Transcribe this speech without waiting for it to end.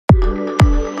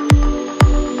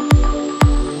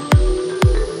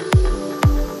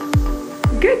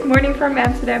morning from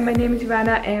Amsterdam. My name is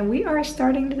Ivana and we are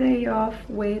starting the day off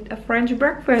with a French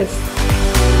breakfast.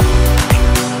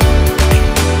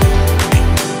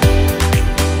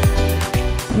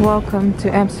 Welcome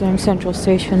to Amsterdam Central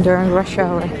Station during rush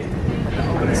hour.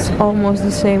 It's almost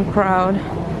the same crowd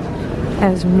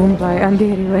as Mumbai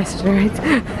Andheri West, right?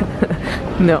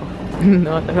 No,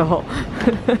 not at all.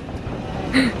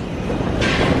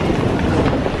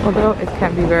 Although it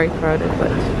can be very crowded,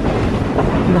 but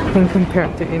nothing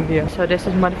compared to India. So this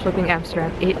is mud flipping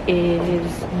Amsterdam. It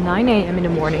is 9 a.m. in the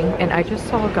morning and I just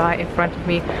saw a guy in front of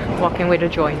me walking with a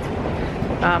joint.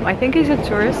 I think he's a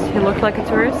tourist. He looked like a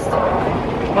tourist,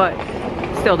 but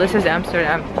still, this is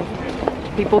Amsterdam.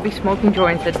 People be smoking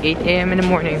joints at 8 a.m. in the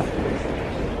morning.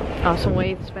 Awesome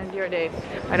way to spend your day.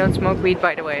 I don't smoke weed,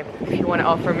 by the way, if you want to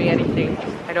offer me anything.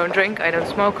 I don't drink, I don't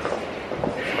smoke.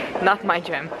 Not my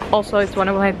jam. Also, it's one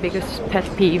of my biggest pet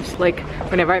peeves. Like,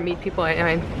 whenever I meet people and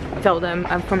I tell them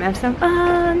I'm from Amsterdam.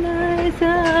 Ah, nice.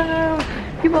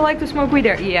 People like to smoke weed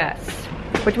there. Yes.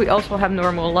 But we also have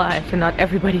normal lives and not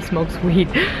everybody smokes weed.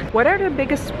 What are the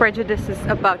biggest prejudices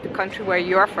about the country where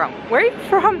you are from? Where are you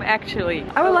from, actually?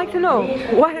 I would like to know.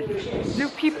 What do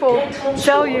people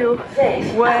tell you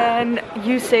when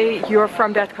you say you're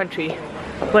from that country?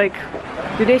 Like,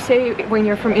 do they say when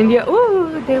you're from India, oh,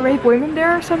 they rape women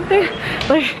there or something?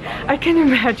 Like, I can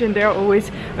imagine there are always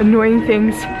annoying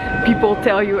things people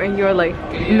tell you and you're like,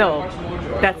 no,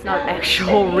 that's not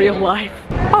actual real life.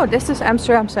 Oh, this is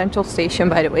Amsterdam Central Station,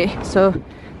 by the way. So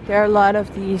there are a lot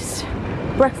of these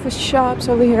breakfast shops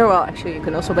over here. Well, actually you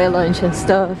can also buy lunch and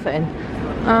stuff. And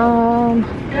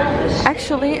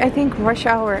actually I think rush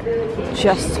hour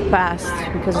just passed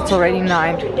because it's already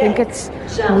 9. I think it's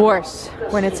worse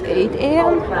when it's 8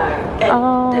 a.m.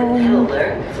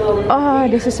 Oh,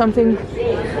 this is something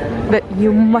that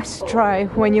you must try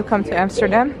when you come to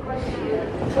Amsterdam.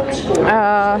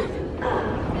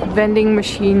 Vending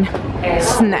machine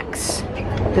snacks.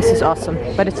 This is awesome,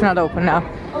 but it's not open now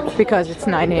because it's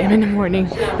 9 a.m. in the morning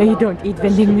and you don't eat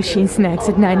vending machine snacks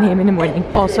at 9 a.m. in the morning.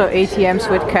 Also ATMs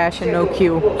with cash and no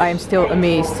queue. I am still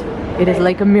amazed. It is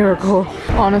like a miracle.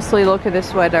 Honestly, look at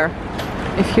this weather.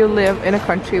 If you live in a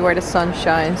country where the sun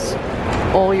shines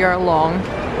all year long,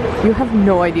 you have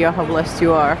no idea how blessed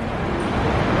you are.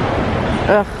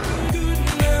 Ugh.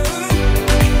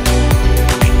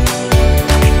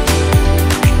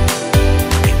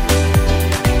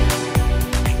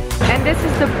 This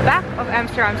is the back of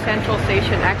Amsterdam Central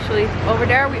Station, actually. Over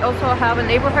there we also have a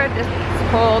neighborhood.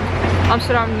 It's called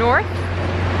Amsterdam North,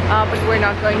 but we're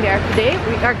not going there today.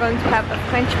 We are going to have a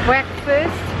French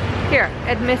breakfast here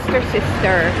at Mr.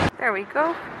 Sister. There we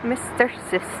go, Mr.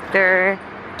 Sister.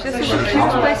 This is the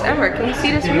cutest place ever. Can you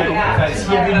see this view?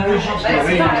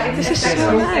 This is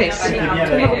so nice. Do you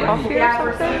have a coffee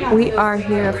or something? We are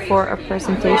here for a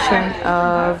presentation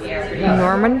of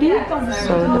Normandy,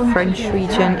 so the French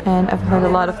region, and I've heard a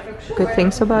lot of good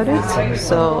things about it,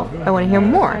 so I want to hear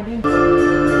more.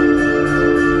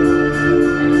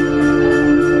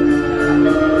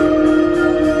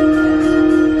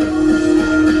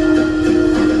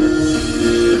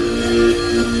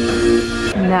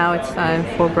 Now it's time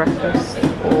for breakfast.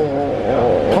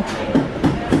 Oh,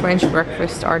 French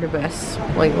breakfasts are the best.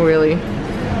 Like, really.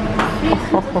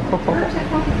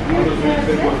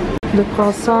 The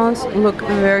croissants look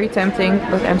very tempting,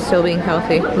 but I'm still being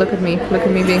healthy. Look at me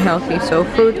being healthy. So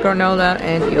fruit, granola,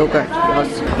 and yogurt.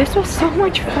 Yes. This was so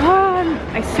much fun.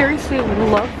 I seriously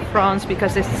love France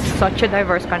because it's such a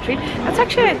diverse country. That's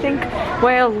actually, I think,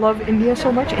 why I love India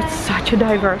so much. It's such a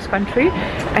diverse country,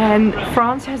 and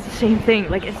France has the same thing.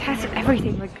 Like, it has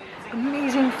everything. Like,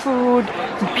 amazing food,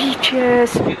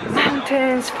 beaches,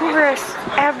 mountains, forests,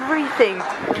 everything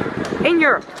in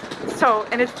Europe. So,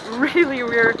 and it's really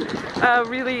weird,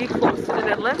 really close to the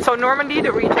Netherlands. So Normandy,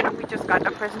 the region we just got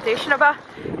a presentation about,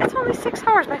 it's only 6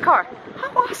 hours by car. How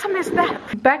awesome is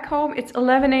that? Back home, it's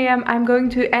 11 a.m. I'm going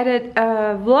to edit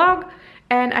a vlog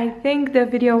and I think the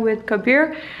video with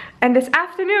Kabir. And this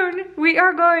afternoon, we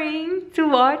are going to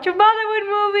watch a Bollywood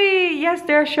movie. Yes,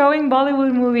 they're showing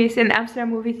Bollywood movies in Amsterdam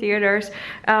movie theaters.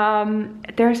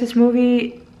 There's this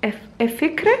movie,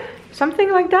 Befikre,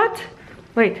 something like that.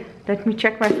 Wait, let me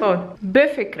check my phone.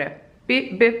 Befikre.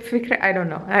 Befikre, I don't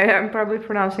know. I'm probably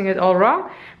pronouncing it all wrong.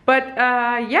 But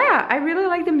yeah, I really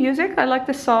like the music. I like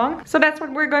the song. So that's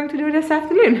what we're going to do this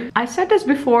afternoon. I said this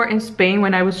before in Spain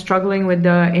when I was struggling with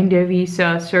the India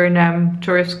visa, Suriname,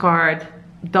 tourist card,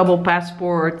 double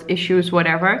passport issues,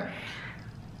 whatever.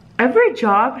 Every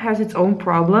job has its own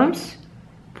problems.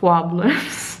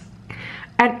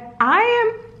 And I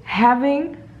am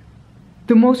having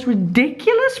the most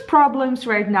ridiculous problems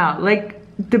right now. Like,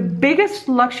 the biggest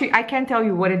luxury, I can't tell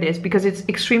you what it is because it's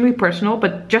extremely personal,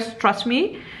 but just trust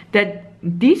me that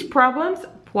these problems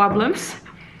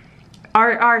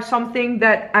are something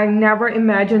that I never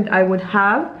imagined I would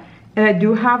have, and I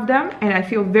do have them, and I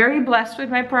feel very blessed with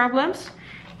my problems.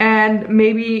 And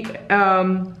maybe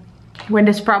when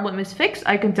this problem is fixed,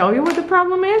 I can tell you what the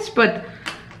problem is, but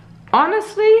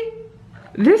honestly,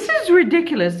 this is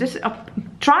ridiculous. This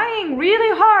trying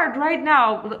really hard right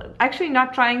now, actually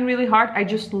not trying really hard, I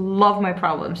just love my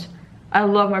problems. I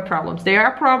love my problems. They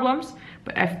are problems,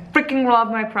 but I freaking love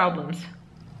my problems.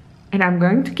 And I'm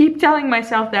going to keep telling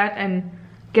myself that and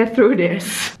get through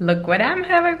this. Look what I'm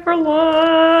having for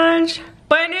lunch.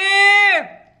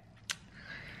 Paneer!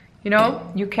 You know,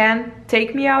 you can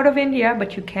take me out of India,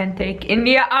 but you can't take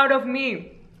India out of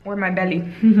me. Or my belly.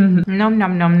 Nom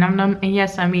nom nom nom nom. And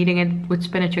yes, I'm eating it with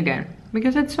spinach again.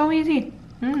 Because it's so easy.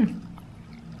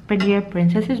 But yeah,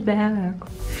 princess is back.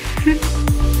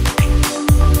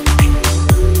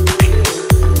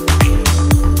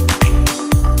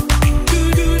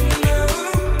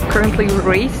 Currently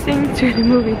racing to the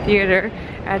movie theater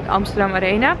at Amsterdam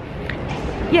Arena.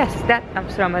 Yes, that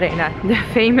Amsterdam Arena, the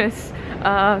famous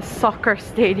soccer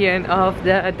stadium of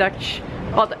the Dutch,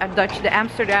 well, the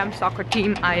Amsterdam soccer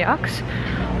team Ajax.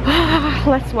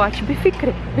 Let's watch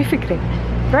Befikre,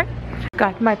 right?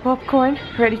 Got my popcorn,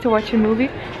 ready to watch a movie.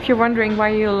 If you're wondering why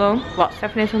you're alone, well,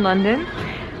 Stephanie is in London,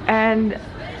 and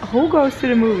who goes to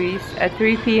the movies at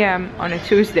 3 p.m. on a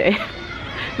Tuesday?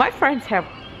 My friends have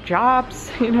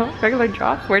jobs, you know, regular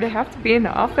jobs where they have to be in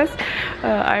the office.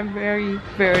 I'm very,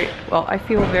 well, I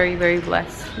feel very, very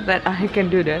blessed that I can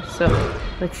do this. So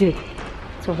let's see.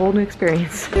 It's a whole new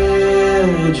experience.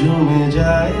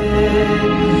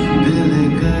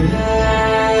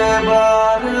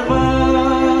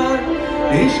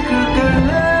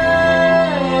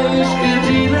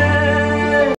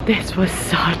 This was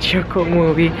such a cool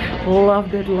movie.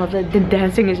 Loved it, loved it. The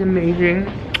dancing is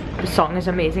amazing. The song is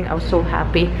amazing. I was so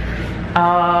happy.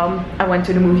 I went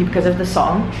to the movie because of the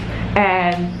song,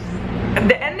 and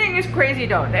the ending is crazy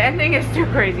though. The ending is too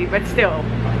crazy, but still,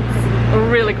 it's a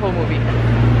really cool movie.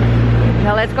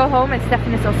 Now let's go home, and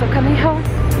Stefan is also coming home.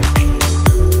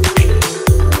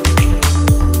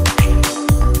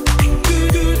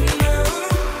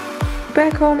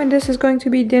 Back home, and this is going to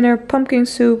be dinner: pumpkin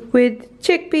soup with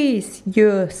chickpeas.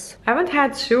 Yes. I haven't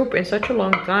had soup in such a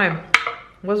long time.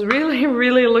 Was really,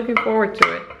 really looking forward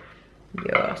to it.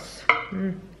 Yes.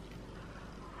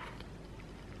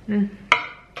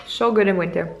 So good in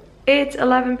winter. It's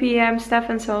 11 p.m.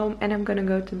 Stefan's home, and I'm gonna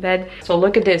go to bed. So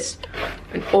look at this.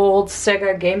 An old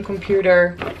Sega game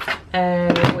computer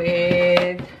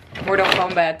with Mortal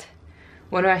Kombat.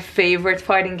 One of my favorite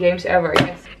fighting games ever.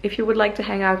 Yes. If you would like to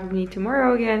hang out with me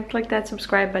tomorrow again, click that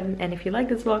subscribe button. And if you like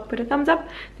this vlog, put a thumbs up.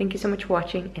 Thank you so much for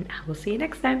watching, and I will see you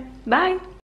next time. Bye!